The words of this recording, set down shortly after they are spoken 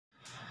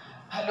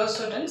Hello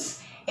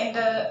students, in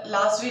the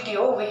last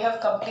video we have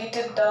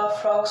completed the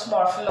frog's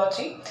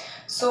morphology.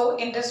 So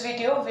in this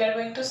video we are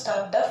going to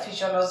start the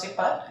physiology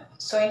part.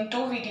 So in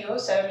two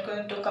videos I am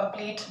going to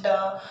complete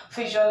the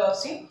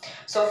physiology.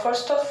 So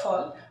first of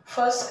all,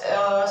 first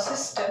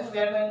system we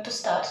are going to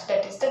start,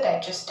 that is the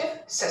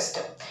digestive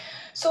system.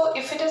 So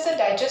if it is a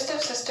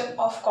digestive system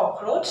of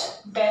cockroach,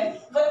 then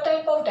what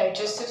type of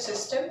digestive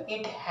system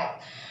it has?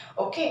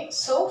 Okay,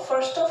 so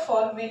first of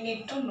all we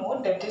need to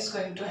know that is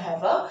going to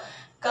have a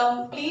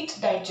complete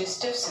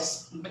digestive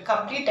system,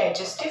 complete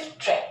digestive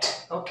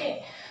tract.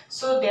 Okay,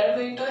 so they are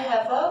going to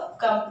have a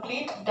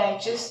complete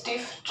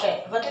digestive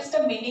tract. What is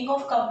the meaning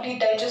of complete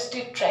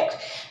digestive tract?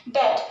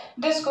 That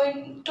this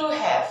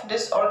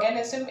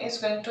organism is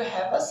going to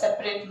have a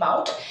separate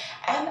mouth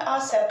and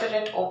a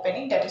separate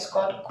opening, that is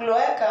called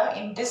cloaca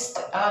in this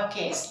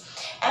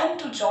case. And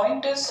to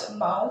join this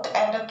mouth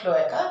and the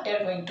cloaca, they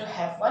are going to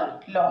have one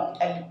long,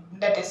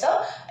 that is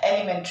a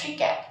alimentary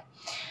canal.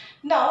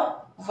 Now,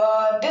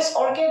 this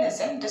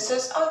organism, this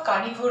is a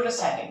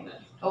carnivorous animal.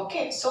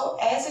 Okay, so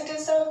as it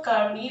is a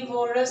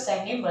carnivorous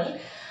animal,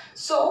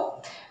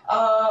 so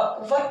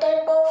what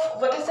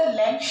is the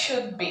length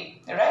should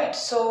be, right?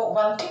 So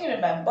one thing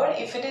remember,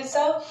 if it is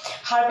a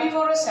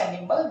herbivorous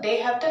animal, they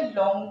have the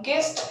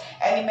longest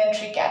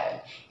alimentary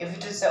canal. If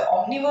it is an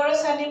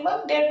omnivorous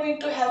animal, they are going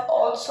to have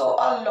also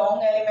a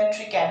long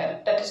alimentary canal.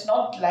 That is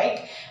not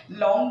like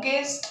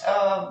longest,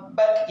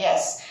 but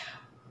yes,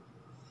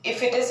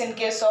 if it is in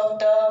case of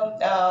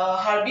the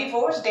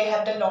herbivores, they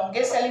have the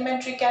longest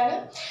alimentary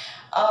canal.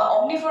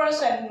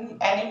 Omnivorous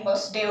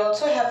animals, they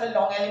also have a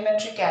long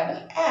alimentary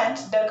canal, and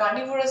the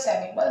carnivorous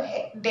animal,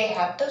 they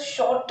have the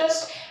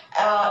shortest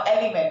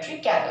alimentary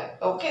canal.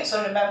 Okay,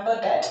 so remember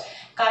that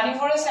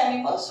carnivorous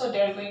animals, so they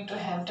are going to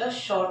have the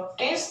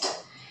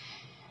shortest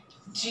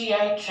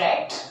GI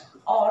tract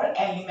or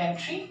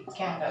alimentary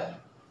canal.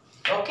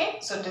 Okay,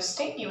 so this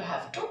thing you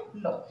have to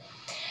know.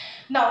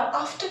 Now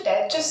after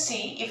that, just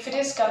see if it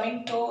is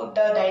coming to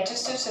the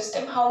digestive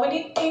system, how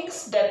many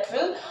things that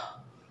will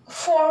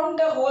form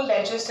the whole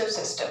digestive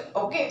system.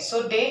 Okay,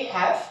 so they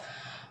have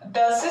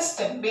the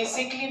system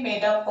basically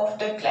made up of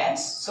the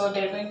glands. So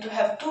they're going to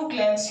have two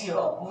glands here.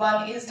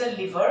 One is the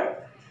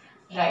liver,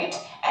 right,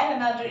 and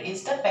another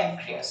is the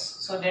pancreas.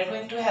 So they're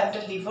going to have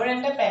the liver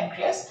and the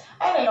pancreas,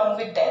 and along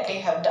with that they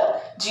have the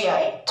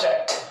GI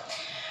tract.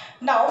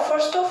 Now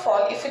first of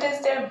all, if it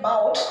is their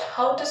mouth,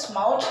 how does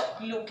mouth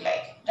look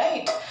like,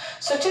 right?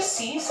 So just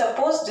see,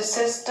 suppose this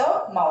is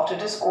the mouth,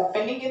 it is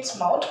opening its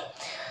mouth.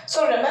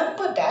 So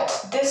remember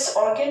that this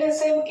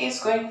organism is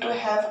going to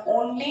have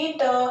only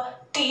the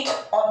teeth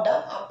on the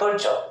upper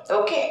jaw.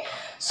 Okay,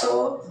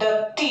 so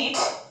the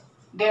teeth,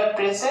 they are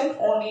present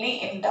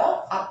only in the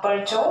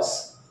upper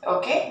jaws.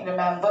 Okay,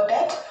 remember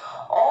that.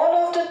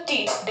 All of the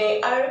teeth,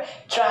 they are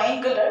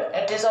triangular,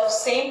 it is of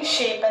same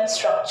shape and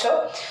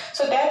structure.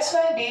 So that's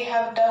why they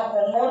have the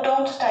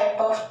homodont type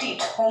of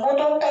teeth.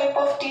 Homodont type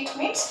of teeth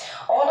means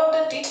all of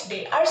the teeth,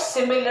 they are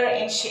similar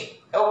in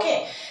shape.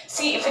 Okay,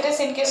 see, if it is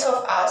in case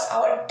of us,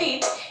 our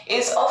teeth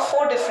is of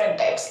 4 different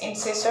types: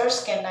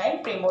 incisors,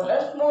 canine,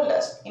 premolar,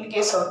 molars. In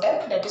case of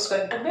them, that is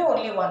going to be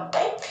only one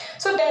type.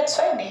 So that's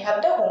why they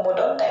have the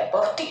homodont type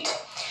of teeth.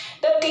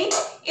 The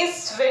teeth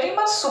is very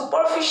much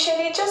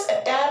superficially just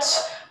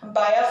attached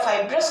by a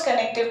fibrous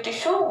connective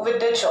tissue with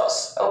the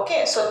jaws.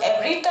 Okay, so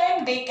every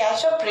time they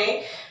catch a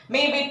prey,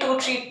 maybe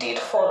 2-3 teeth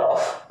fall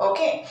off.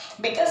 Okay,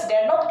 because they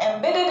are not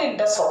embedded in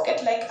the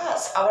socket like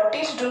us. Our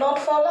teeth do not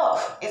fall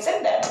off,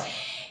 isn't that?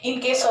 In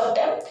case of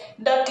them,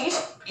 the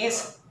teeth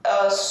is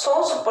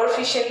so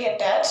superficially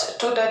attached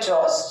to the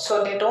jaws,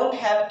 so they don't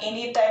have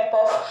any type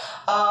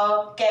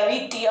of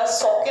cavity or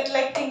socket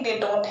like thing, they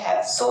don't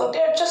have, so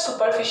they're just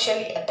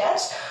superficially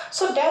attached.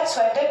 So that's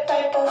why that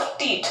type of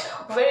teeth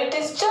where it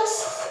is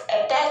just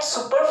attached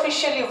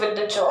superficially with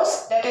the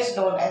jaws, that is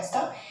known as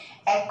the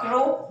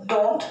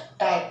acrodont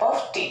type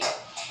of teeth.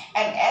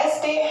 And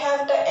as they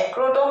have the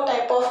acrodont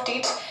type of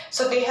teeth,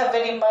 so they have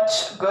very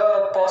much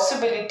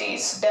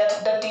possibilities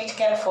that the teeth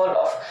can fall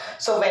off.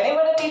 So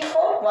whenever the teeth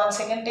fall, once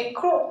again they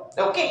grow.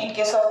 Okay, in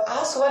case of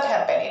us, what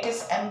happened? It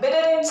is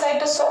embedded inside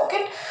the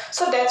socket,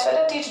 so that's why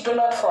the teeth do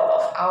not fall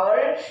off.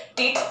 Our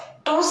teeth,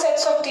 2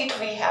 sets of teeth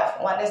we have.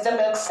 One is the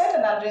milk set,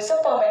 another is a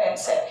permanent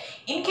set.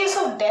 In case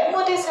of them,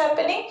 what is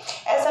happening?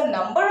 As a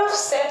number of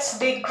sets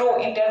they grow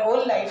in their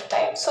whole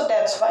lifetime, so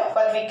that's why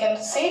we can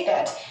say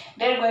that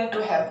they're going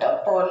to have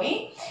the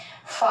polyphyodont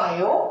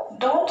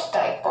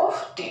type of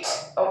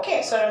teeth.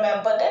 Okay, so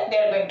remember that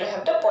they're going to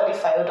have the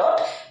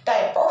polyphyodont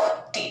type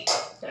of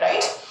teeth,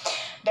 right?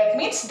 That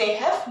means they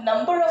have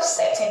number of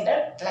sets in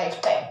their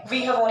lifetime.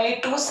 We have only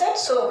 2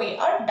 sets, so we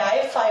are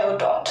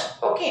diphyodont.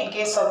 Okay, in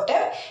case of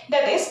them,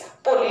 that is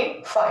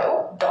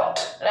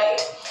polyphyodont,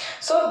 right?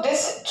 So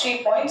these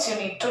 3 points you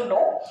need to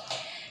know.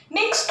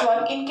 Next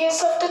one, in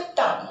case of the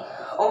tongue.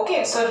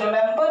 Okay, so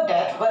remember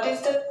that what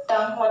is the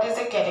tongue, what is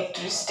the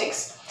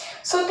characteristics.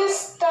 So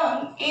this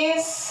tongue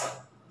is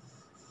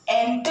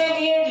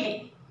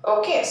anteriorly,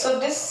 okay, so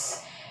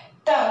this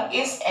tongue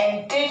is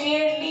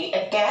anteriorly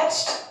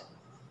attached,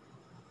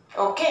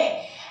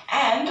 okay,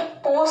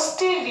 and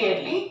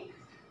posteriorly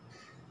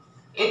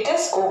it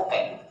is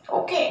open.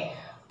 Okay,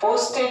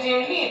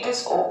 posteriorly it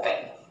is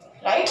open,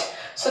 right?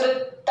 So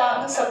the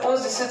tongue,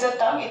 suppose this is the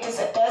tongue, it is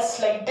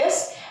attached like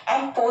this,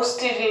 and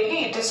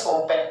posteriorly it is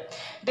open.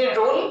 They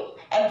roll,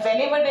 and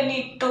whenever they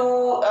need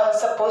to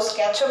suppose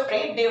catch a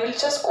prey, they will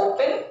just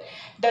open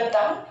the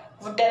tongue.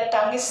 That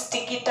tongue is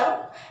sticky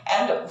tongue,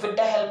 and with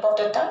the help of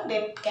the tongue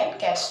they can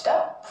catch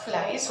the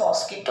flies,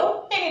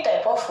 mosquito, any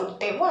type of food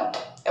they want.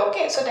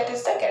 Okay, so that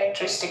is the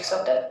characteristics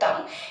of the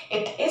tongue.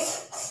 It is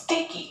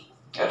sticky,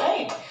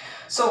 right?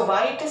 So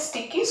why it is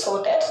sticky?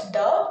 So that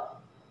the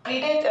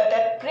predator,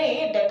 that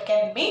prey that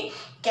can be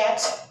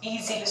catch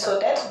easily, so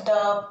that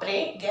the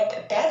prey get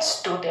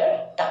attached to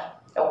their tongue.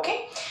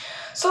 Okay,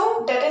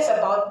 so that is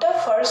about the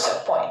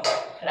first point,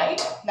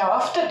 right? Now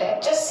after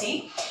that, just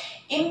see,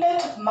 in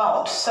that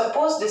mouth,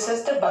 suppose this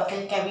is the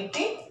buccal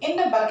cavity. In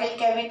the buccal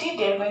cavity,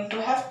 they are going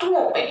to have two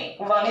openings.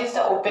 One is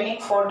the opening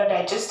for the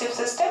digestive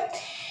system,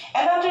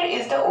 another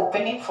is the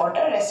opening for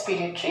the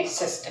respiratory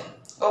system.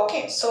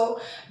 Okay, so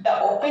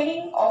the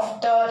opening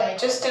of the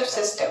digestive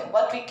system,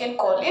 what we can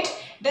call it,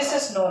 this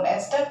is known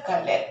as the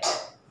gullet.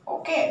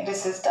 Okay,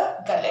 this is the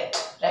gullet,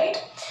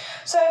 right?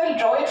 So I will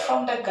draw it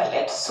from the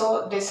gullet.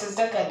 So this is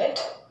the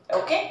gullet.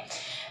 Okay,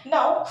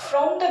 now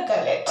from the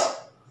gullet,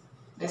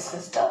 this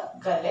is the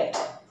gullet,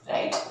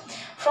 right?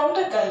 From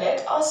the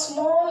gullet, a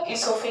small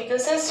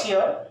esophagus is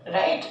here,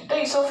 right?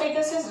 The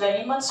esophagus is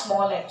very much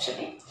small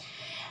actually.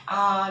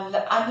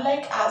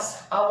 Unlike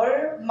us,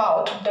 our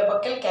mouth, the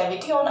buccal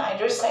cavity, on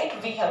either side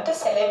we have the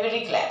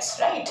salivary glands,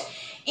 right?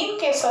 In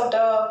case of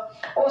the,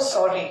 oh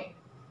sorry,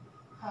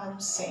 I'm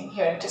saying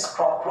here it is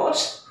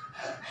cockroach.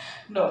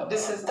 No,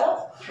 this is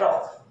the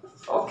frog.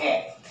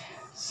 Okay,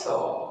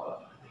 so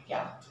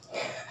yeah.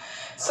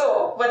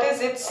 So what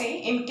is it? See,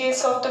 in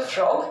case of the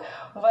frog,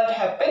 what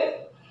happened?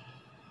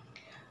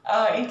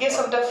 In case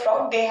of the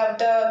frog, they have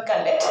the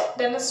gullet,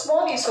 then a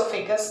small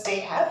esophagus they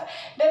have.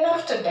 Then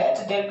after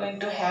that, they are going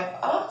to have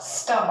a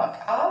stomach,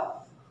 a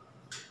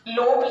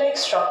lobe-like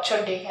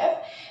structure they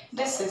have.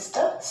 This is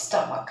the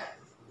stomach.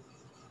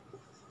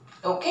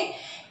 Okay,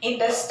 in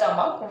the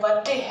stomach,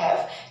 what they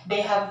have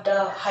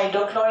the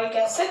hydrochloric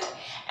acid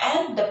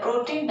and the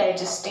protein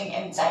digesting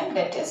enzyme,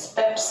 that is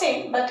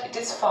pepsin, but it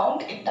is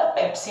found in the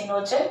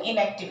pepsinogen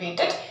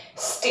inactivated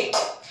state.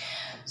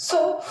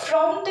 So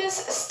from this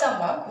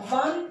stomach,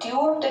 one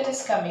tube that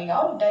is coming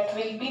out, that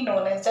will be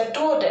known as the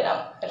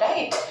duodenum,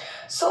 right?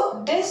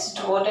 So this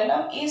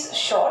duodenum is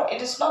short,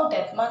 it is not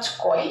that much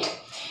coiled,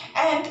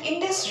 and in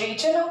this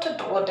region of the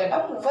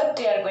duodenum, what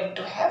they are going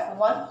to have,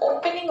 one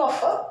opening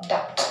of a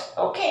duct.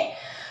 Okay,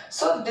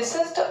 so this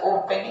is the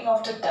opening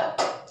of the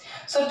duct.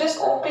 So this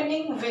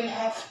opening will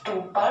have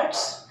two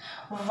parts.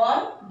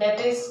 One, that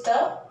is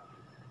the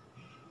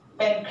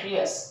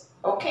pancreas.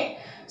 Okay,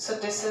 so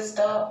this is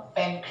the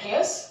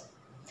pancreas,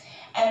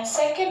 and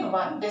second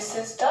one, this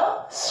is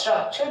the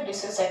structure,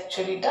 this is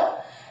actually the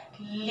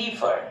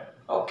liver.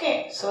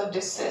 Okay, so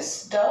this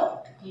is the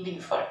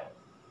liver.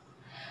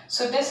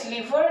 So this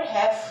liver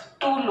have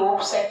two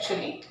lobes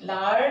actually,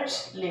 large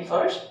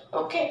livers.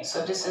 Okay,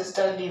 so this is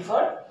the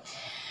liver.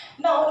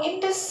 Now in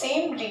the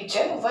same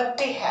region, what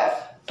they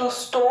have to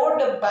store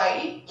the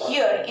bile,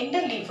 here in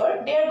the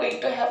liver, they are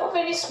going to have a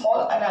very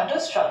small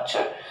another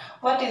structure.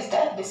 What is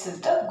that? This is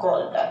the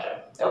gallbladder.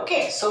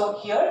 Okay, so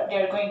here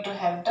they are going to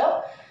have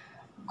the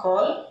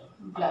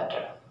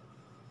gallbladder,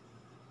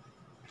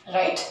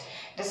 right?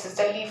 This is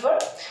the liver.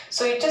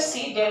 So you just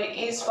see there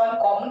is one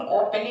common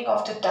opening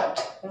of the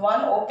duct.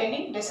 One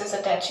opening, this is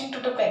attaching to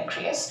the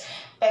pancreas.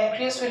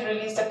 Pancreas will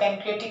release the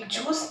pancreatic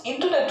juice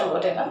into the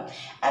duodenum,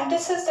 and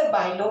this is the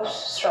bilobe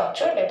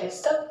structure, that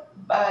is the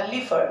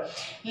liver.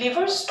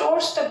 Liver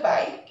stores the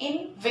bile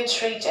in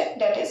which region?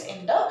 That is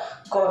in the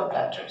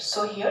gallbladder.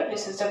 So here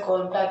this is the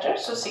gallbladder,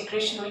 so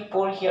secretion will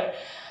pour here.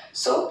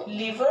 So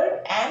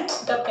liver and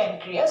the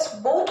pancreas,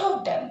 both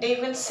of them, they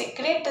will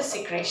secrete the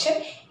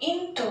secretion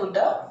into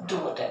the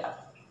duodenum.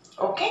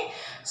 Okay,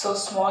 so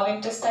small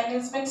intestine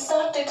has been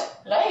started,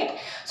 right?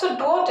 So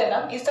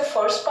duodenum is the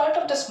first part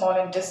of the small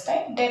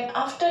intestine. Then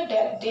after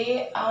that,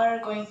 they are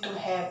going to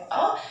have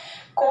a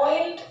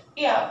coiled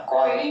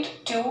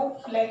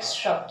tube-like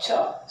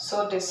structure.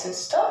 So this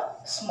is the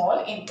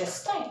small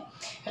intestine,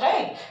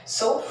 right?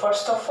 So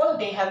first of all,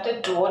 they have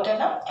the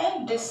duodenum,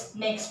 and this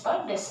next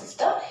part, this is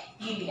the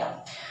ileum.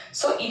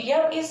 So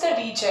ileum is the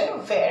region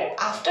where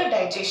after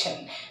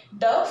digestion,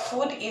 the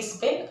food is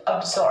been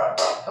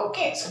absorbed.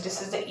 Okay, so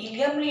this is the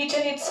ileum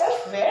region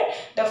itself where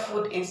the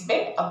food is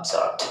been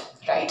absorbed,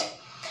 right?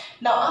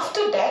 Now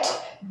after that,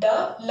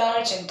 the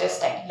large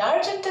intestine.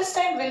 Large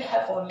intestine will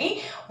have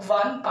only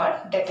one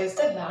part, that is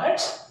the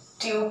large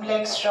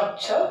tube-like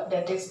structure,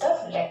 that is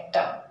the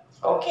rectum.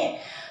 Okay,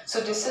 so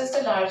this is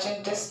the large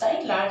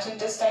intestine. Large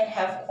intestine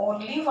have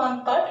only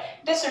one part.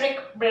 This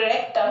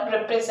rectum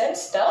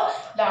represents the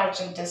large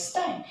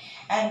intestine,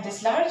 and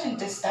this large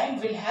intestine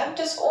will have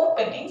this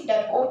opening.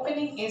 That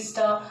opening is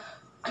the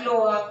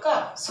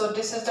cloaca. So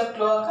this is the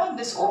cloaca.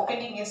 This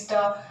opening is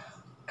the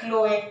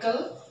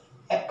cloacal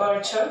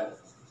aperture.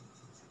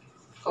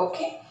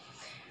 Okay,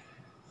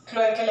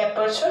 cloacal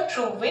aperture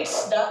through which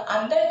the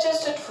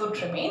undigested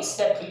food remains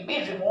that will be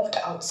removed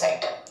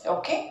outside.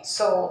 Okay,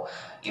 so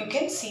you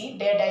can see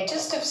their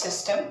digestive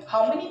system,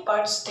 how many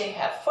parts they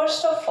have.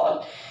 First of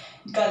all,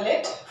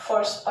 gullet,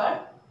 first part,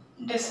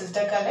 this is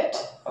the gullet.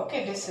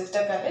 Okay, this is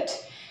the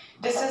gullet.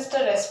 This is the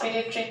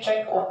respiratory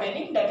tract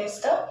opening, that is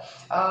the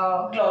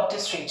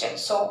glottis region.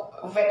 So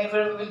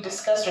whenever we will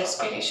discuss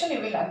respiration,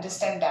 you will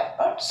understand that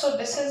part. So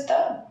this is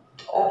the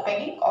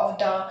opening of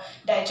the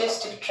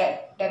digestive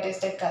tract, that is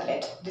the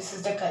gullet. This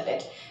is the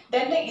gullet.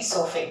 Then the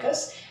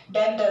esophagus,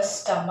 then the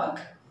stomach.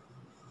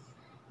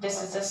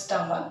 This is the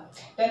stomach.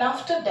 Then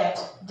after that,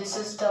 this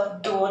is the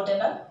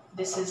duodenum.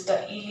 This is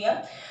the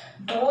ileum.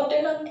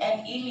 Duodenum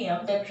and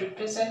ileum, that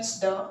represents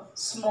the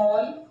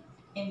small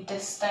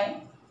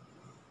intestine,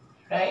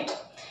 right?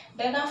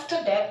 Then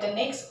after that, the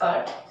next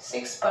part,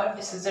 sixth part,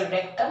 this is the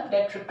rectum,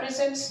 that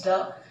represents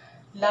the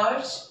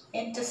large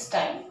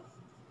intestine.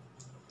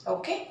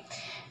 Okay.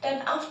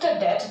 Then after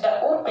that,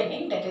 the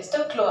opening, that is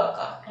the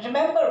cloaca.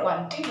 Remember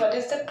one thing, what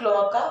is the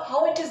cloaca?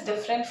 How it is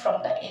different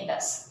from the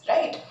anus,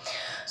 right?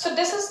 So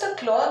this is the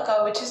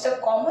cloaca, which is the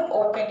common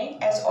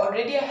opening, as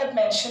already I have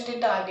mentioned in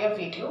the earlier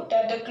video,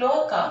 that the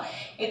cloaca,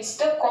 it's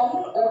the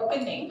common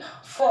opening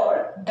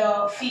for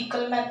the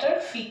fecal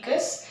matter,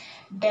 fecus,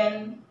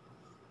 then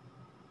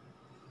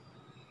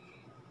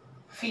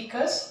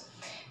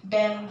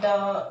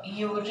the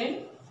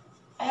urine,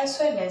 as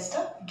well as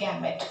the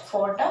gamete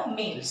for the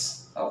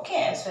males,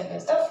 okay, as well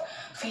as the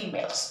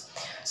females.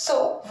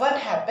 So what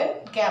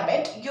happened?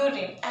 Gamete,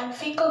 urine and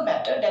fecal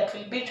matter, that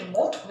will be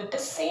removed with the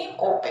same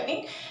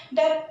opening.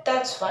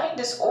 That's why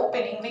this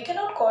opening, we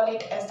cannot call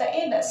it as the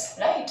anus,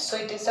 right? So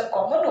it is a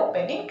common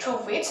opening through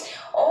which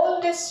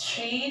all these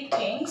three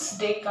things,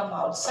 they come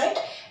outside.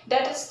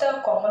 That is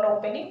the common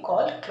opening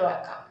called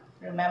cloaca.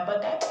 Remember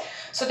that.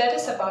 So that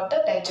is about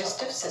the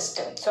digestive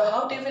system. So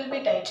how they will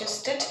be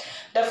digested?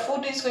 The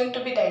food is going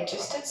to be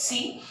digested.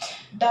 See,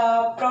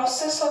 the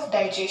process of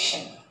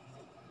digestion.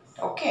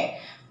 Okay,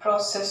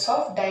 process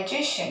of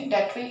digestion,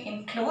 that will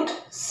include,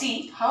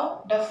 see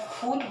how the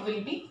food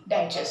will be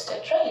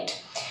digested,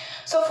 right?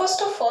 So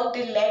first of all,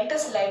 they lack the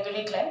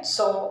salivary gland.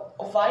 So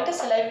why the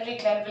salivary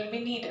gland will be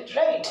needed,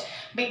 right?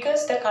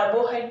 Because the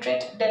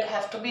carbohydrate that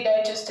have to be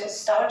digested,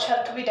 starch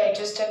have to be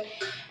digested.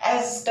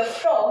 As the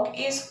frog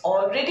is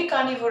already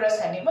carnivorous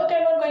animal, they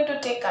are not going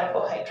to take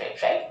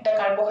carbohydrate, right? The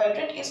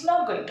carbohydrate is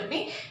not going to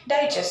be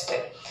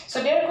digested.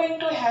 So they are going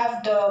to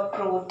have the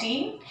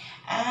protein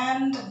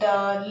and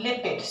the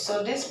lipid.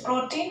 So this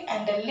protein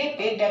and the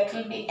lipid, that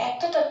will be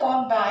acted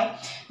upon by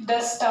the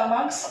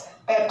stomach's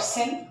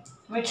pepsin,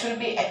 which will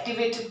be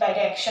activated by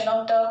the action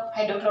of the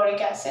hydrochloric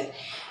acid,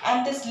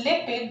 and this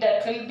lipid,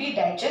 that will be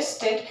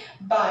digested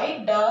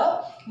by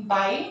the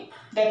bile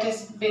that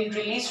is been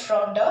released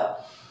from the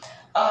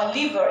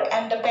liver,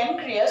 and the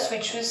pancreas,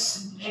 which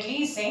is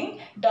releasing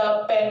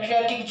the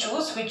pancreatic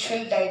juice, which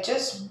will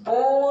digest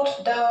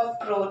both the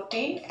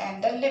protein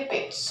and the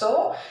lipid.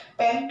 So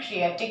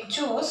pancreatic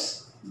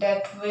juice,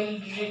 that will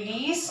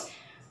release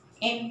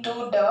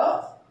into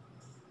the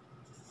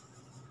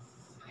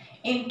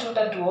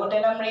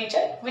duodenum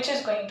region, which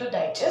is going to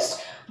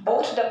digest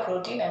both the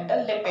protein and the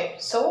lipid.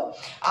 So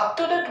up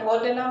to the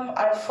duodenum,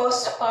 our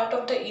first part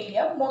of the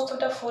ileum, most of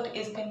the food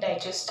is being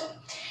digested.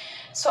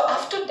 So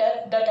after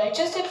that, the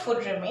digested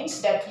food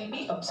remains, that will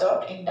be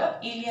absorbed in the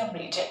ileum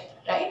region,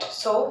 right?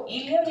 So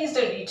ileum is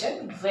the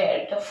region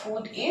where the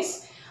food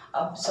is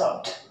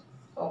absorbed.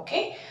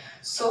 Okay,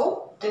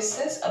 so this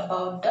is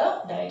about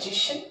the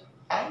digestion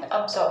and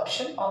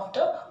absorption of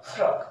the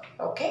frog.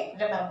 Okay,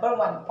 remember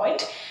one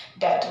point,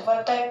 that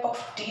what type of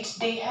teeth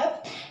they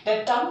have.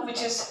 The tongue,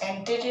 which is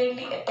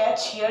anteriorly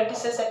attached here,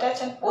 this is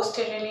attached, and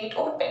posteriorly it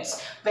opens.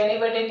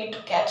 Whenever they need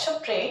to catch a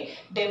prey,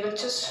 they will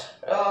just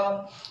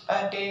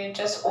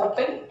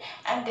open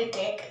and they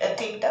take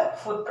the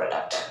food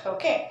product.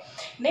 Okay,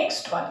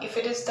 next one, if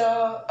it is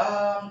the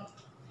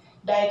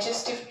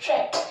digestive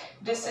tract,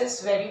 this is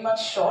very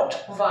much short.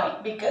 Why?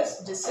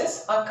 Because this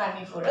is a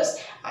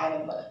carnivorous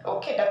animal.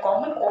 Okay, the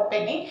common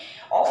opening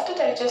of the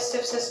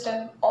digestive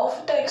system,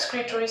 of the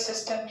excretory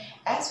system,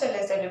 as well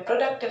as the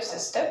reproductive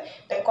system,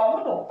 the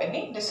common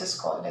opening, this is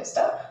called as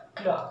the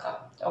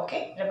cloaca.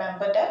 Okay,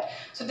 remember that.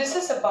 So this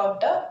is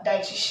about the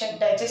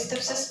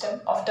digestive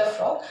system of the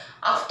frog.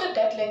 After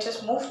that, let's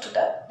just move to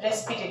the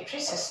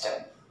respiratory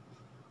system.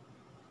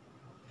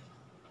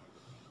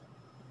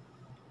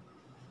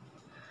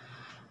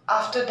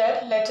 After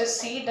that, let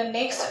us see the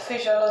next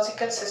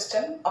physiological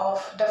system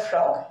of the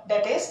frog,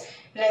 that is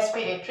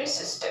respiratory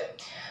system.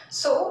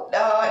 So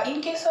in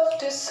case of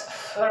this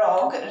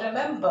frog,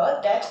 remember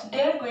that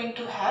they are going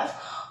to have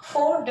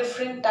 4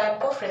 different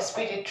type of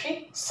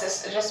respiratory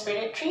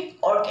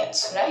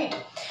organs, right?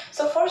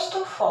 So first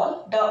of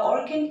all, the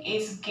organ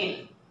is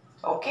gill.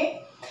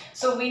 Okay,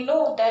 so we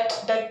know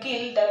that the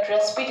gill, that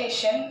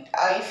respiration,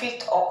 if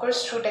it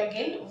occurs through the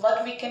gill,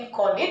 what we can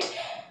call it,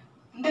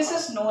 this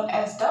is known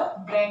as the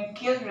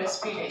bronchial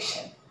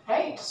respiration,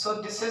 right?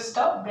 So this is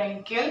the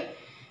bronchial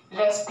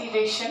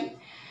respiration.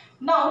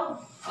 Now,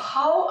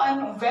 how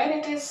and when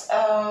it is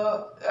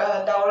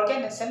the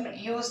organism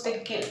use the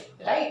gill,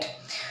 right?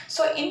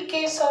 So in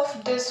case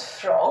of this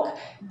frog,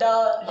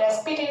 the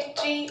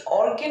respiratory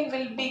organ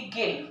will be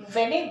gill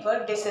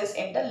whenever this is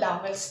in the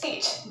larval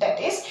stage, that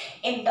is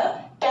in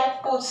the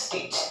tadpole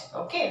stage.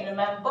 Okay,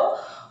 remember,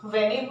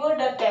 whenever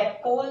the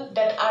tadpole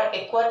that are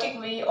aquatic,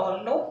 we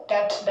all know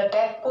that the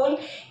tadpole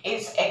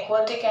is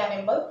aquatic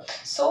animal.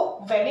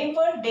 So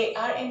whenever they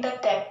are in the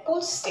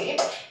tadpole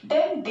state,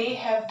 then they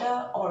have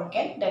the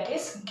organ that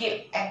is gill,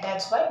 and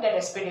that's why the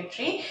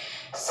respiratory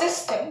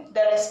system,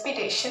 the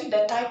respiration,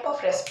 the type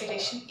of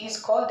respiration is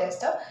called as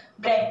the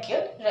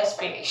branchial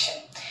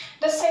respiration.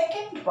 The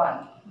second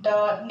one,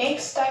 the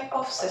next type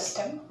of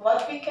system,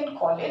 what we can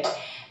call it,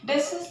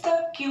 this is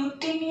the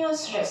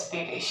cutaneous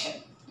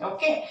respiration.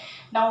 Okay,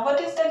 now what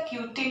is the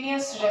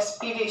cutaneous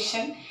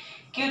respiration?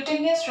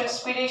 Cutaneous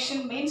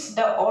respiration means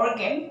the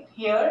organ,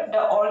 here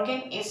the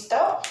organ is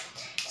the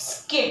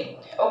skin.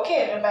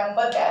 Okay,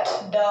 remember that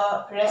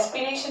the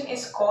respiration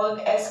is called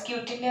as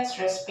cutaneous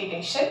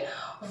respiration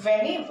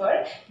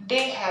whenever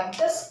they have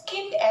the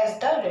skin as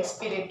the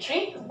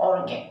respiratory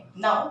organ.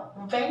 Now,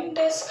 when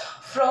does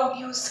frog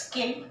use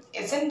skin?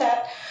 Isn't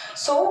that?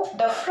 So,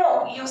 the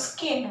frog use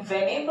skin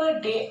whenever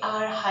they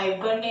are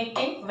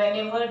hibernating,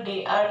 whenever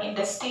they are in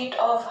the state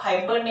of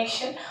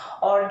hibernation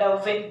or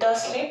the winter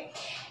sleep,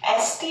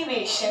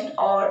 estivation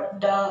or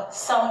the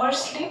summer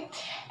sleep,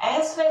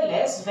 as well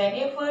as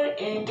whenever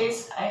it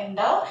is in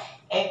the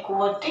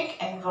aquatic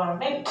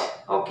environment.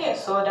 Okay,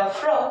 so the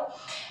frog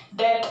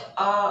that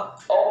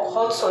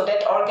also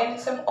that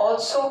organism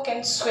also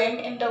can swim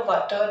in the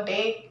water,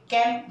 they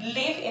can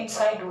live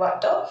inside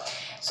water.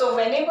 So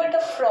whenever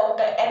the frog,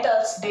 the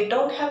adults, they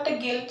don't have the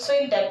gill, so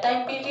in that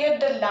time period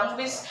the lung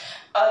is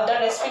the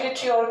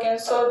respiratory organ,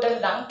 so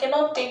the lung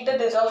cannot take the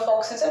dissolved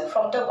oxygen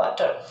from the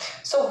water.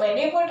 So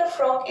whenever the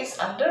frog is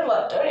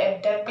underwater,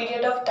 at that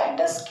period of time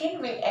the skin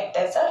will act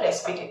as a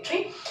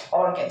respiratory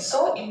organ.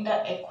 So in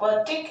the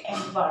aquatic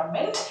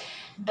environment,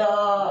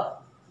 the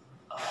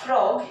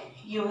frog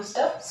use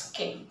the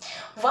skin.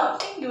 One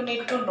thing you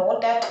need to know,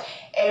 that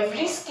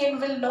every skin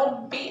will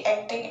not be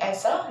acting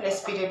as a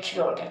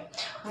respiratory organ.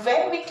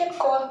 When we can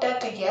call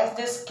that yes,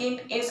 the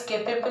skin is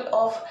capable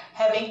of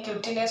having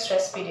cutaneous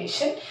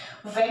respiration,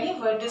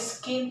 whenever the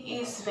skin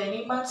is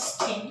very much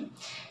thin,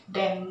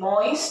 then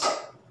moist.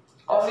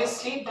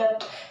 Obviously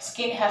that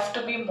skin have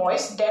to be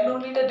moist, then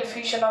only the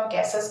diffusion of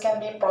gases can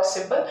be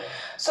possible.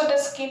 So the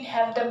skin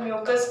have the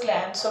mucus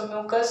gland, so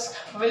mucus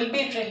will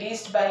be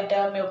released by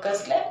the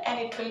mucus gland and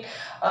it will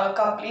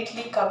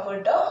completely cover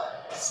the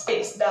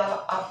space, the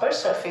upper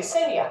surface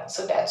area.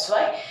 So that's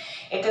why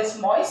it is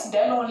moist,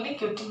 then only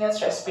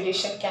cutaneous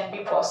respiration can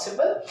be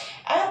possible.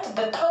 And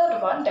the third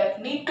one, that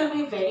need to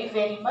be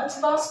very much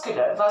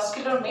vascular.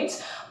 Vascular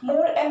means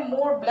more and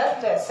more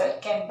blood vessel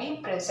can be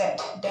present,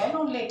 then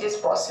only it is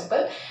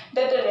possible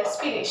that the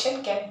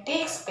respiration can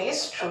take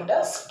place through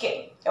the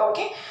skin.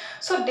 Okay,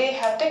 so they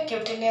have the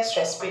cutaneous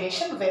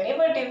respiration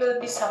whenever they will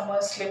be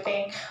summer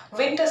sleeping,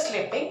 winter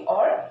sleeping,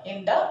 or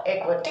in the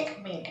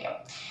aquatic medium.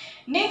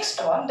 Next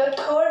one, the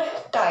third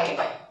type,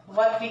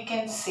 what we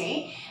can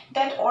say,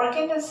 that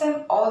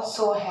organism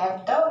also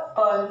have the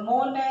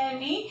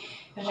pulmonary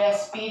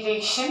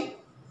respiration.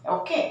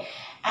 Okay,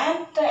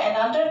 and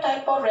another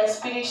type of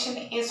respiration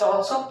is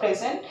also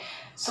present.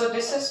 So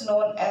this is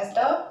known as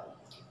the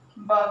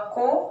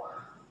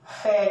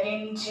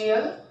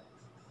buccopharyngeal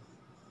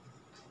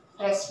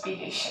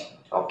respiration.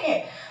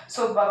 Okay,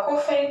 so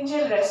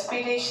buccopharyngeal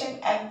respiration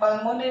and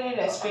pulmonary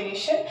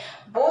respiration,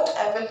 both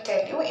I will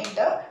tell you in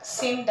the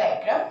same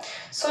diagram.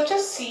 So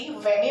just see,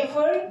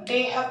 whenever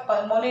they have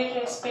pulmonary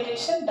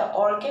respiration, the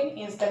organ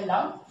is the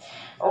lung.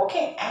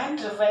 Okay, and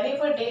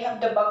whenever they have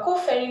the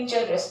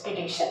buccopharyngeal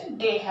respiration,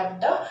 they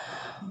have the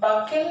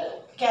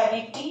buccal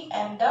cavity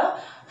and the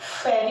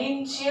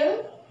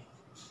pharyngeal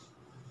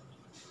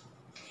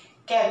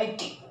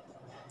cavity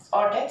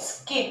or that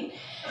skin,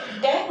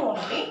 then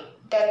only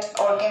that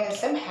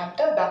organism have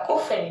the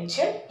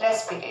buccopharyngeal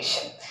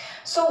respiration.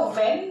 So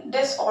when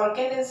this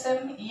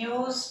organism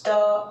use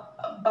the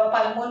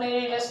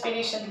pulmonary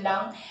respiration,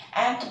 lung,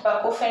 and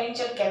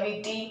buccopharyngeal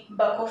cavity,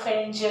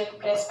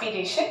 buccopharyngeal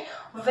respiration,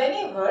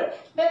 whenever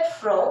that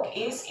frog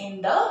is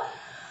in the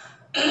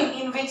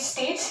in which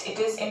stage it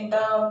is in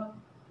the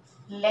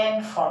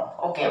land form.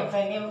 Okay,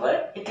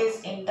 whenever it is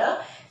in the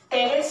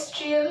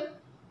terrestrial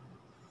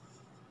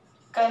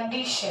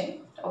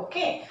condition,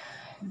 okay,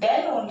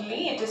 then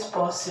only it is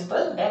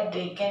possible that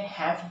they can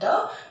have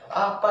the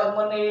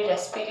pulmonary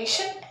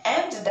respiration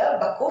and the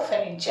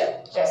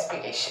buccopharyngeal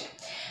respiration.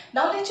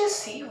 Now let's just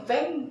see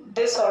when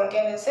this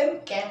organism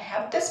can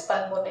have this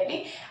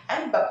pulmonary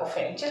and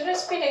buccopharyngeal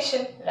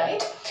respiration,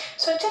 right?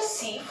 So just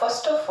see,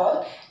 first of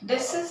all,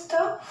 this is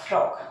the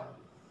frog.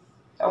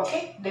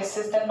 Okay, this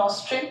is the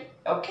nostril.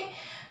 Okay,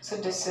 so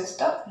this is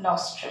the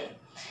nostril.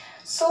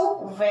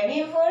 So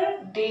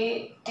whenever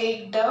they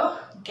take the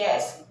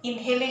gas,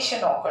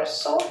 inhalation occurs.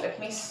 So let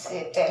me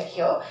tell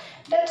here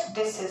that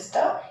this is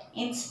the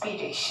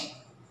inspiration.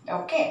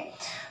 Okay,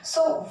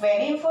 So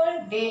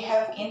whenever they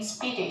have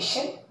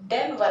inspiration,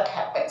 then what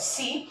happens?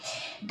 See,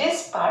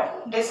 this part,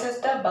 this is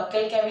the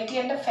buccal cavity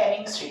and the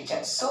pharynx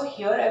region. So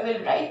here I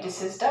will write,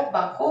 this is the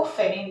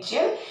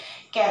buccopharyngeal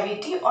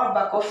cavity or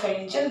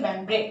buccopharyngeal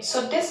membrane.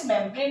 So this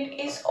membrane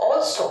is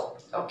also,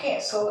 okay,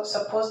 so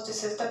suppose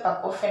this is the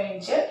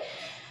buccopharyngeal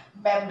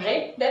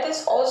membrane, that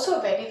is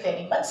also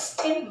very much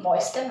thin,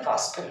 moist and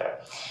vascular.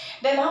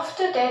 Then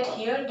after that,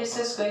 here this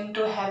is going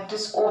to have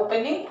this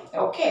opening,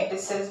 okay,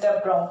 this is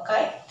the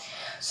bronchi.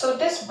 So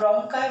this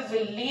bronchi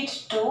will lead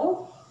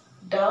to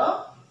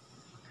the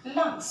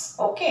lungs,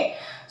 okay.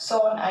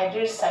 So on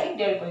either side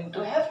they are going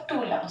to have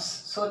two lungs.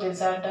 So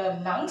these are the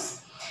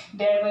lungs,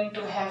 they are going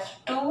to have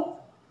two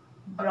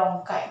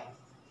bronchi,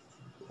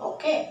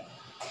 okay.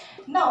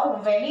 Now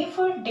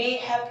whenever they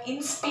have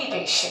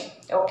inspiration,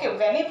 okay,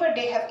 whenever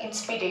they have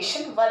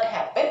inspiration, what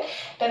happen?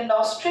 The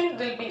nostril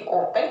will be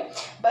open,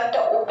 but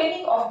the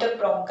opening of the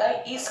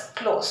bronchi is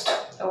closed,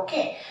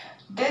 okay.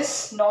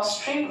 This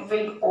nostril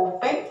will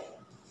open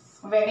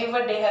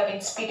whenever they have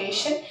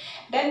inspiration,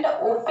 then the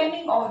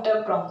opening of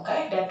the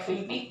bronchi, that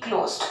will be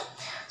closed.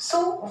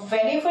 So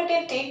whenever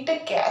they take the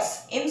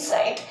gas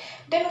inside,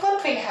 then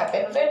what will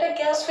happen? Where the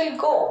gas will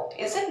go,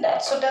 isn't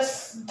that? So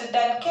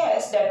that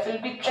gas that will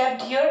be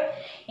trapped here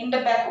in the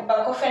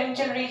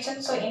buccopharyngeal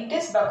region. So in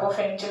this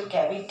buccopharyngeal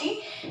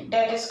cavity,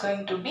 that is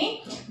going to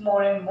be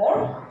more and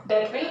more,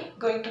 that will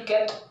going to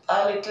get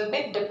a little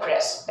bit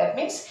depressed. That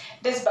means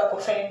this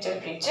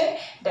buccopharyngeal region,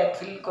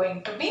 that will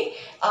going to be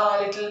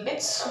a little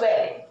bit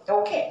swelling,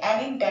 okay.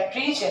 And in that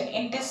region,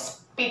 in this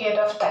period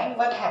of time,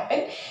 what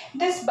happened?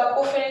 This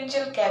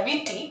buccopharyngeal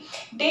cavity,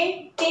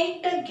 they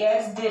take the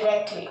gas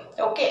directly,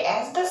 okay.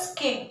 As the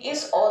skin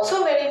is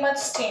also very much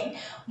thin,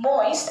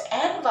 moist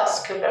and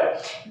vascular,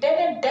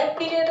 then at that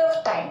period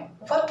of time,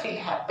 what will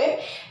happen?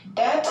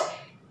 That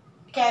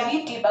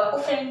cavity,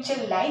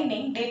 buccopharyngeal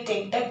lining, they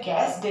take the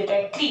gas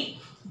directly.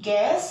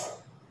 Gas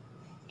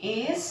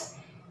is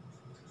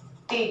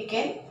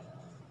taken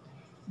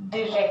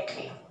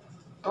directly,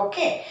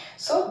 okay.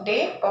 So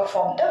they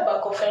perform the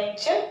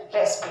buccopharyngeal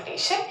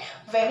respiration.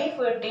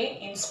 Whenever they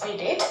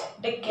inspirate,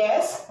 the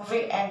gas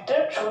will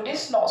enter through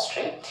this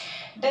nostril.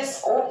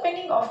 This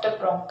opening of the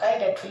bronchi,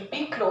 that will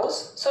be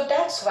closed. So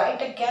that's why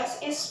the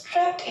gas is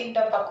trapped in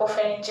the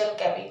buccopharyngeal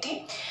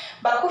cavity.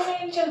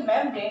 Buccopharyngeal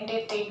membrane,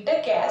 they take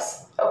the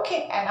gas,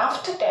 okay. And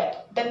after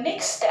that, the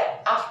next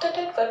step, after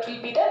that, what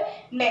will be the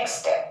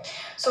next step?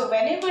 So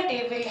whenever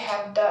they will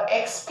have the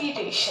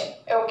expiration,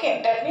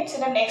 okay, that means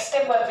in the next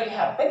step, what will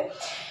happen?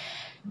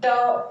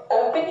 The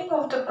opening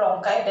of the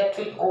bronchi, that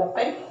will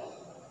open,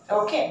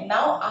 okay.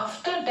 Now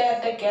after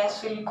that, the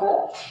gas will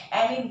go,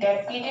 and in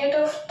that period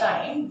of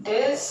time,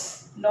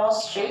 this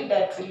nostril,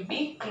 that will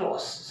be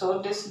closed. So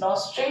this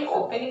nostril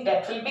opening,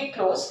 that will be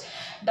closed.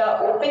 The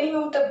opening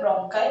of the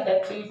bronchi,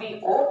 that will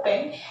be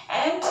open,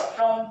 and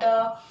from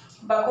the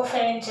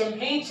buccopharyngeal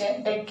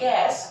region, the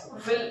gas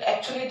will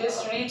actually,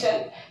 this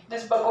region,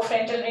 this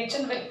buccopharyngeal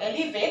region will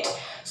elevate,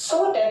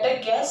 so that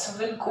the gas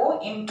will go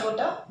into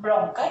the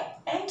bronchi,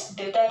 and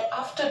that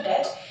after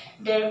that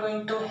they are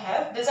going to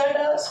have, these are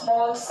the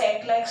small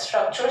sac-like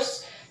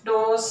structures.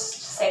 Those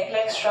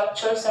sac-like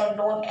structures are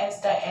known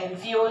as the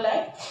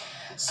alveoli.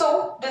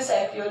 So this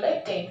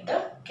alveoli take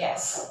the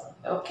gas,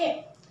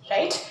 okay,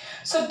 right.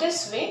 So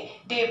this way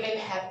they will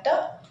have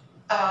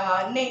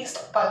the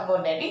next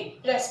pulmonary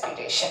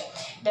respiration.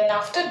 Then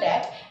after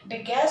that, the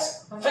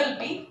gas will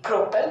be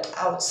propelled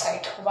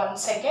outside.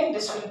 Once again,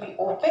 this will be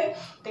open,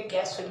 the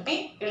gas will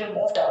be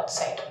removed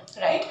outside,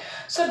 right.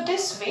 So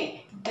this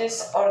way,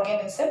 this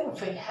organism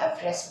will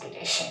have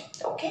respiration,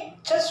 okay.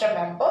 Just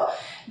remember,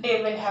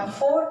 they will have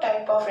 4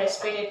 type of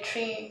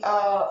respiratory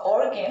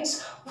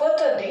organs.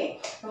 What are they?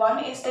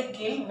 One is the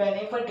gill,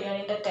 whenever they are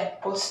in the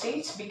tadpole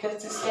stage,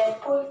 because this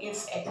tadpole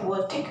is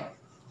aquatic,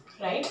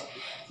 right.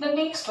 The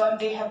next one,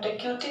 they have the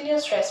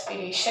cutaneous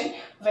respiration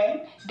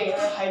when they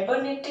are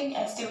hibernating,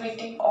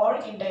 estivating, or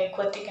in the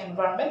aquatic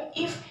environment,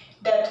 if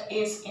that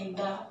is in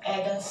the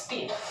adult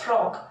state,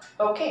 frog,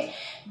 okay.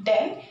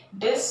 Then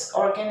this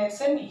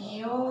organism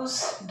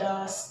use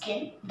the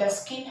skin. The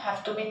skin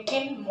have to be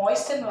thin,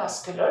 moist and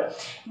vascular.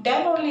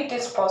 Then only it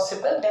is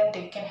possible that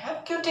they can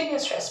have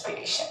cutaneous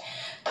respiration.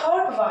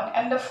 Third one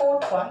and the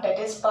fourth one, that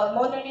is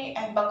pulmonary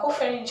and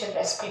buccopharyngeal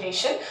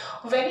respiration,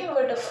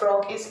 whenever the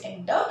frog is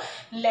in the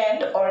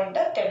land or in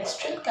the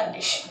terrestrial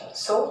condition.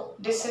 So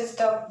this is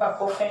the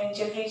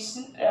buccopharyngeal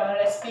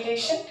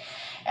respiration,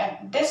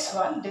 and this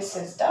one, this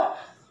is the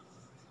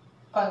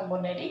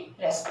pulmonary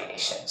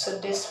respiration. So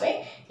this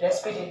way,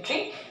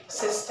 respiratory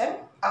system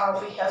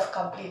we have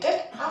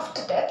completed.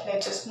 After that,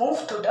 let's just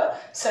move to the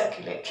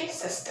circulatory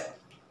system.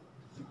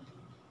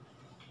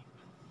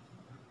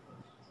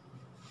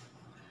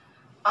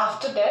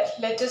 After that,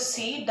 let us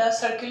see the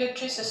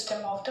circulatory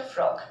system of the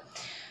frog.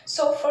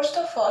 So first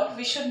of all,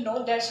 we should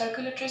know that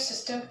circulatory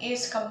system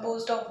is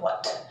composed of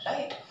what,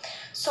 right?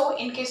 So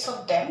in case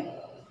of them,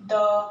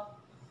 the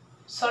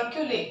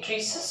circulatory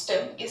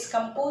system is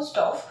composed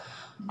of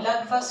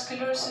blood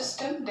vascular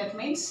system. That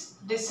means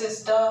this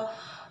is the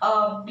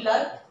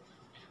blood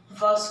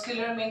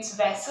Vascular means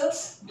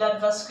vessels, blood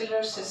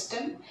vascular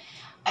system.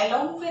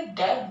 Along with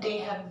that, they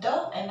have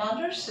the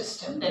another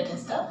system, that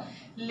is the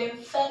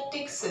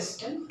lymphatic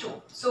system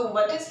too. So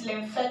what is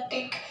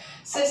lymphatic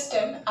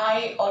system?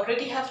 I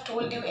already have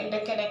told you in the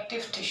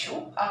connective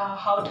tissue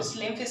how this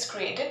lymph is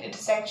created. It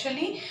is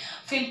actually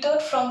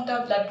filtered from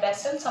the blood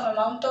vessel. Some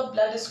amount of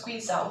blood is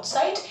squeezed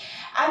outside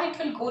and it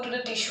will go to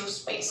the tissue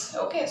space.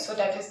 Okay, so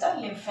that is the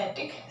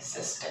lymphatic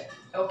system.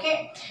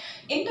 Okay,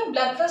 in the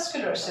blood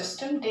vascular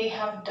system, they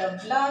have the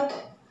blood,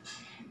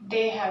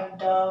 they have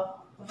the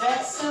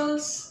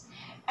vessels,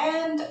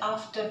 and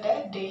after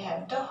that they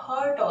have the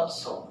heart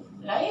also,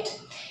 right?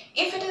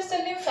 If it is the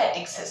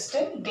lymphatic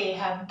system, they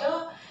have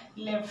the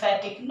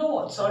lymphatic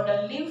nodes or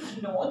the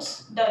lymph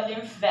nodes, the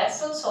lymph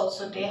vessels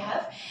also they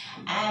have,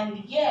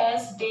 and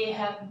yes, they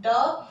have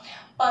the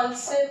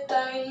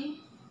pulsatile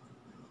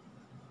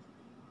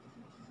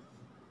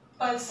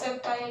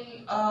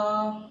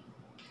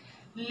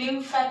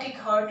lymphatic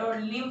heart or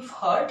lymph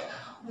heart,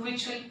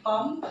 which will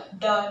pump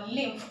the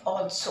lymph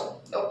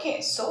also. Okay,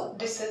 so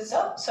this is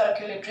a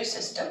circulatory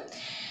system.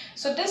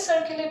 So this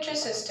circulatory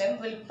system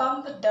will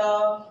pump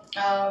the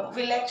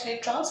will actually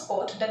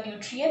transport the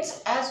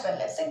nutrients as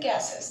well as the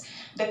gases.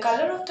 The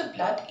color of the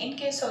blood in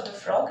case of the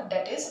frog,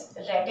 that is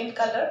red in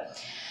color.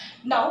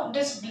 Now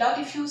this blood,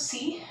 if you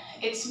see,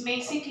 it's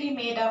basically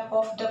made up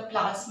of the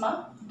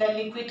plasma, the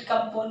liquid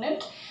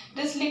component.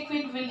 This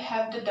liquid will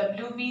have the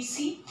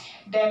WBC,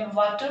 then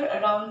water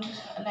around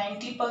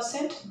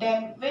 90%,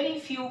 then very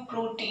few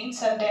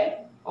proteins are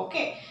there.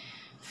 Okay,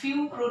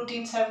 few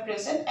proteins are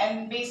present,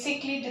 and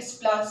basically this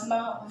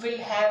plasma will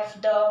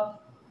have the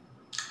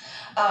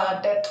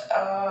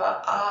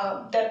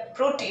that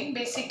protein,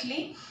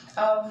 basically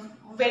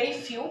very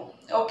few.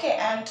 Okay,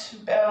 and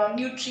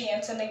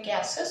nutrients and the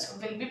gases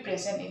will be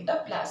present in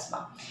the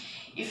plasma.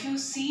 If you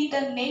see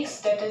the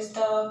next, that is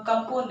the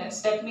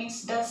components, that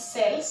means the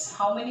cells,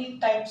 how many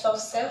types of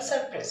cells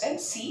are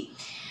present. See,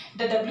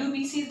 the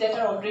WBCs that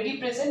are already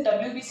present,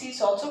 WBC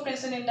is also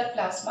present in the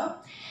plasma.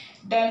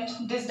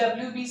 Then this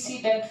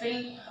WBC, that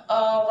will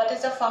what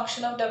is the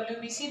function of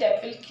WBC?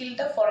 That will kill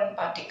the foreign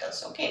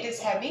particles. Okay, it is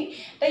having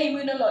the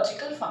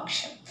immunological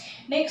function.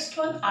 Next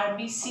one,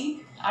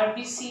 RBC.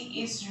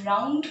 RBC is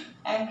round,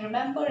 and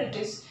remember it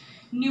is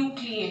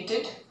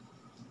nucleated.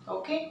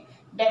 Okay,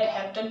 that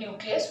have the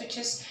nucleus, which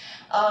is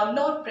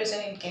not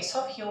present in case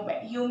of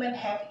human. Human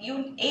have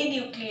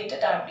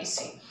anucleated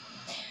RBC.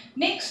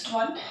 Next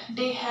one,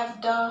 they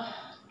have the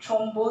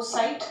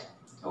thrombocyte.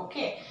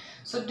 Okay,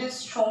 so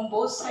this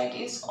thrombocyte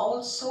is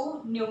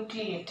also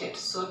nucleated.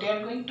 So they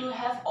are going to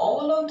have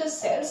all of the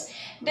cells,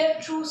 they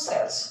are true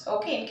cells.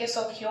 Okay, in case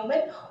of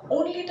human,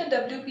 only the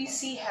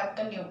WBC have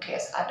the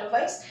nucleus.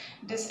 Otherwise,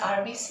 this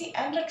RBC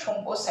and the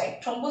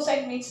thrombocyte.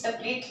 Thrombocyte means the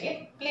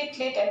platelet.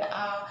 Platelet and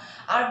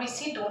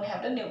RBC don't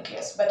have the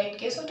nucleus. But in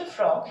case of the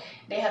frog,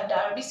 they have the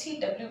RBC,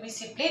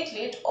 WBC,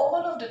 platelet. All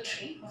of the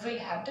three will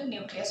have the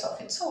nucleus of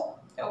its own.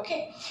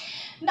 Okay.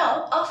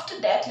 Now, after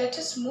that, let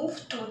us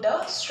move to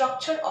the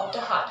structure of the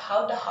heart,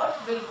 how the heart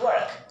will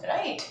work,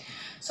 right?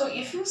 So,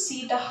 if you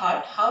see the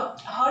heart,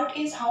 heart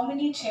is how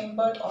many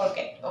chambered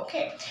organ,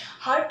 okay?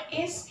 Heart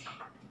is,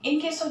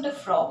 in case of the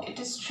frog, it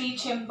is 3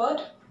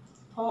 chambered,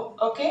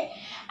 okay?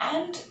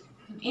 And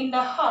in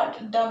the heart,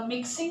 the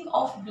mixing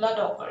of blood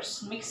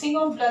occurs. Mixing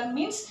of blood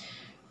means,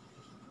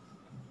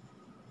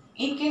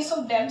 in case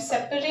of them,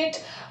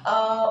 separate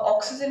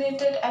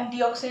oxygenated and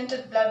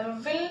deoxygenated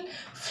blood will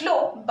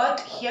flow, but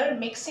here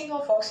mixing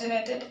of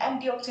oxygenated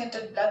and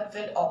deoxygenated blood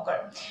will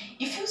occur.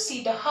 If you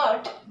see the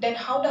heart, then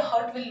how the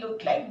heart will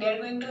look like? They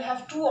are going to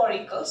have 2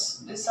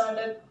 auricles. This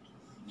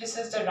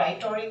is the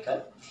right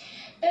auricle,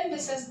 then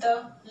this is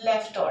the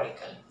left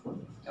auricle.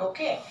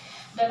 Okay,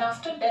 then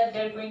after that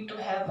they are going to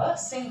have a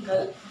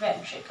single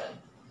ventricle,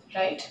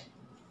 right?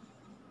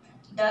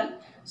 Done.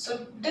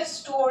 So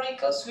these 2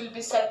 auricles will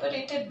be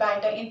separated by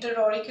the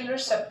interauricular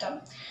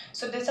septum.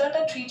 So these are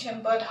the 3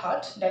 chambered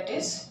heart, that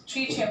is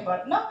 3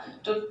 chambered. Now,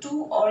 so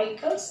 2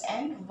 auricles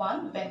and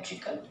 1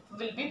 ventricle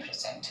will be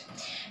present.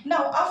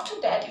 Now after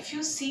that, if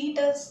you see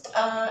the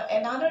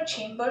another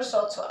chambers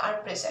also are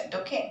present.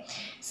 Okay,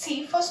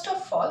 see, first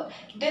of all,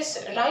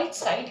 this right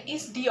side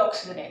is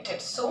deoxygenated,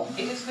 so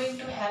it is going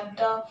to have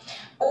the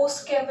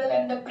postcaval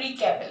and the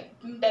precaval.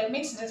 That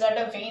means these are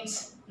the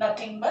veins,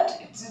 nothing but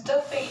it's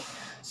the vein.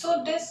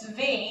 So this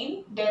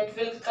vein that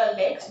will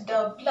collect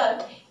the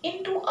blood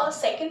into a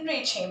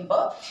secondary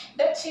chamber,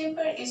 that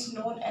chamber is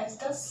known as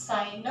the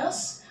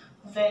sinus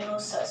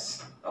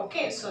venosus.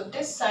 Okay, so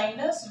this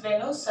sinus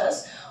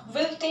venosus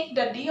will take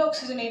the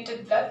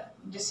deoxygenated blood,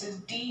 this is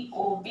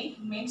DOB,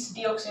 means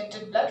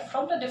deoxygenated blood,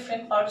 from the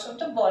different parts of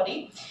the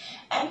body,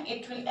 and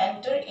it will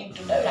enter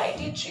into the right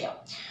atrium.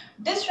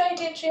 This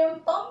right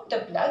atrium pump the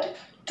blood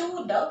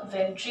to the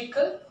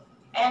ventricle,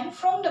 and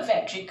from the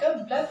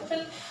ventricle blood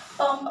will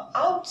pump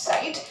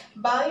outside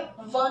by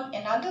one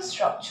another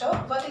structure.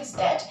 What is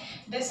that?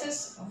 This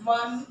is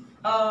one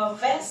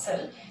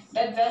vessel.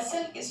 That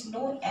vessel is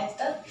known as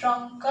the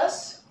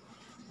truncus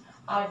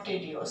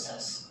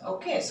arteriosus.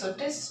 Okay, so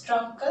this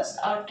truncus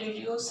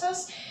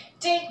arteriosus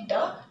take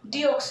the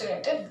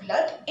deoxygenated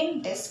blood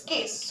in this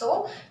case.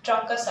 So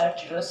truncus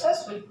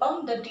arteriosus will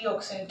pump the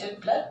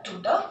deoxygenated blood to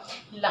the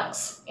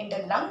lungs. In the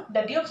lung,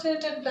 the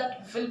deoxygenated blood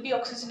will be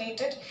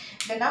oxygenated.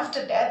 Then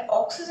after that,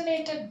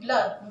 oxygenated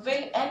blood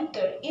will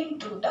enter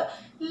into the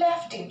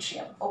left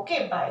atrium,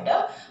 okay, by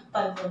the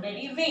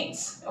pulmonary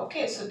veins.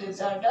 Okay, so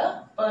these are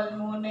the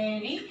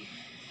pulmonary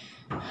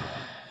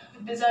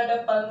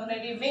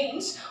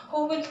veins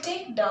who will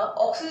take the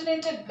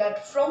oxygenated blood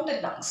from the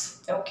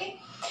lungs. Okay,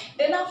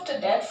 then after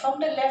that, from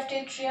the left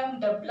atrium,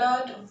 the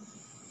blood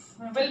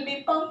will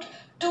be pumped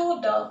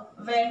to the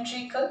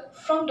ventricle.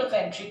 From the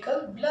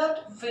ventricle, blood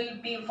will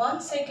be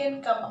once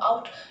again come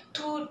out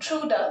through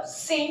the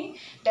same,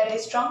 that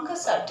is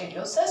truncus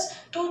arteriosus,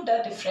 to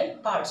the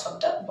different parts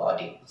of the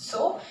body.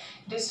 So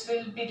this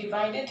will be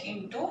divided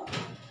into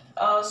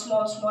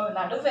small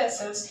another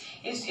vessels.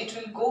 It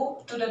will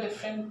go to the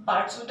different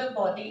parts of the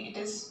body. It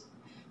is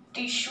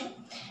tissue,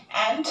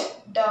 and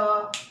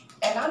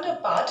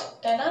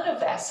another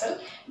vessel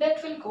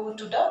that will go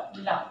to the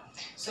lung.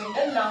 So in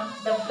the lung,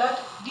 the blood,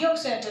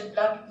 deoxygenated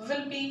blood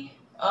will be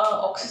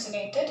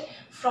oxygenated.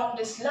 From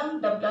this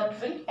lung, the blood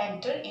will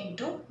enter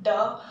into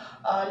the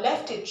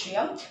left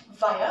atrium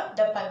via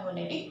the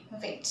pulmonary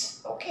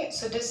veins. Okay,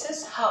 so this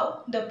is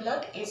how the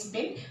blood is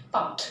being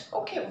pumped.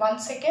 Okay,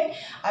 once again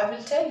I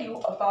will tell you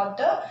about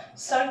the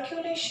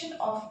circulation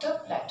of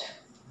the blood.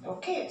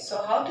 Okay,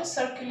 so how the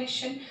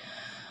circulation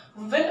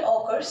will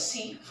occur?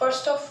 See,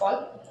 first of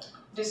all,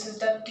 this is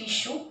the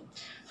tissue.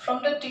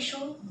 From the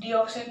tissue,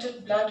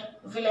 deoxygenated blood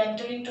will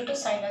enter into the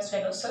sinus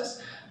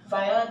venosus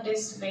via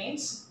these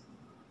veins.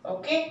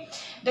 Okay,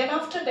 then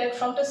after that,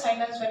 from the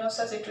sinus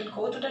venosus, it will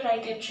go to the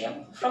right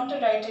atrium. From the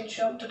right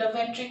atrium to the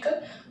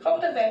ventricle.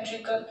 From the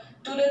ventricle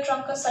to the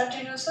truncus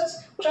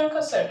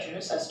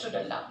arteriosus to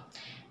the lung.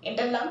 In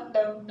the lung,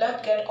 the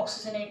blood get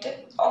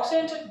oxygenated.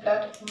 Oxygenated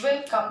blood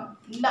will come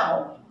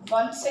now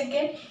once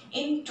again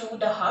into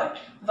the heart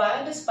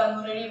via this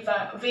pulmonary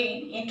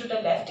vein into the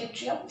left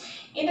atrium.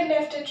 In the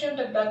left atrium,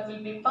 the blood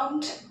will be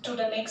pumped to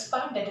the next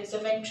part, that is the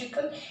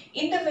ventricle.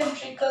 In the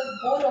ventricle,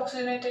 both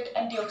oxygenated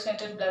and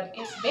deoxygenated blood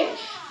is been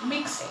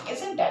mixing,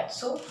 isn't that?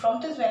 So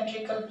from this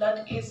ventricle,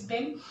 blood is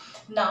been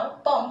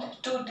now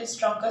pumped to this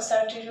truncus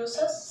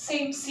arteriosus.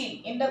 Same,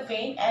 see, in the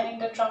vein and in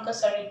the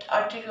truncus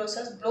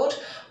arteriosus,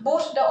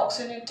 both the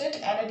oxygenated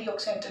and the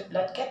deoxygenated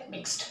blood get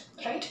mixed,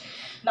 right?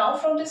 Now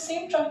from the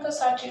same truncus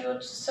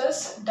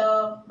arteriosus,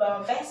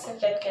 the vessel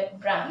that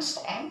get branched,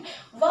 and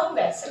one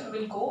vessel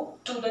will go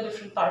to the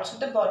different parts of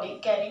the body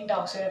carrying the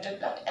oxygenated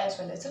blood as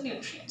well as the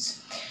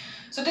nutrients.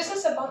 So this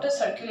is about the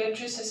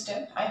circulatory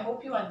system. I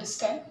hope you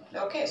understand.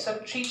 Okay, so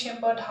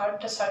three-chambered heart,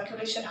 the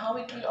circulation, how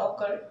it will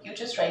occur, you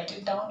just write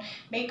it down,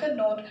 make a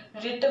note,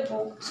 read the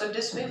book. So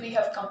this way we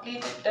have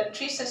completed the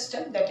three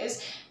system, that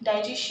is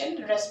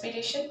digestion,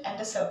 respiration and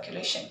the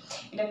circulation.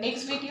 In the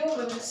next video,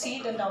 we will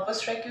see the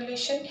nervous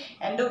regulation,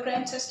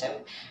 endocrine system,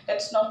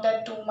 that's not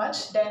that too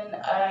much, then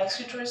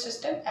excretory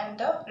system and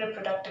the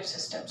reproductive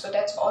system. So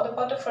that's all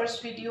about the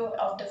first video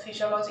of the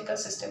physiological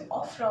system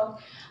of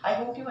frog. I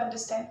hope you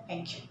understand.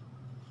 Thank you.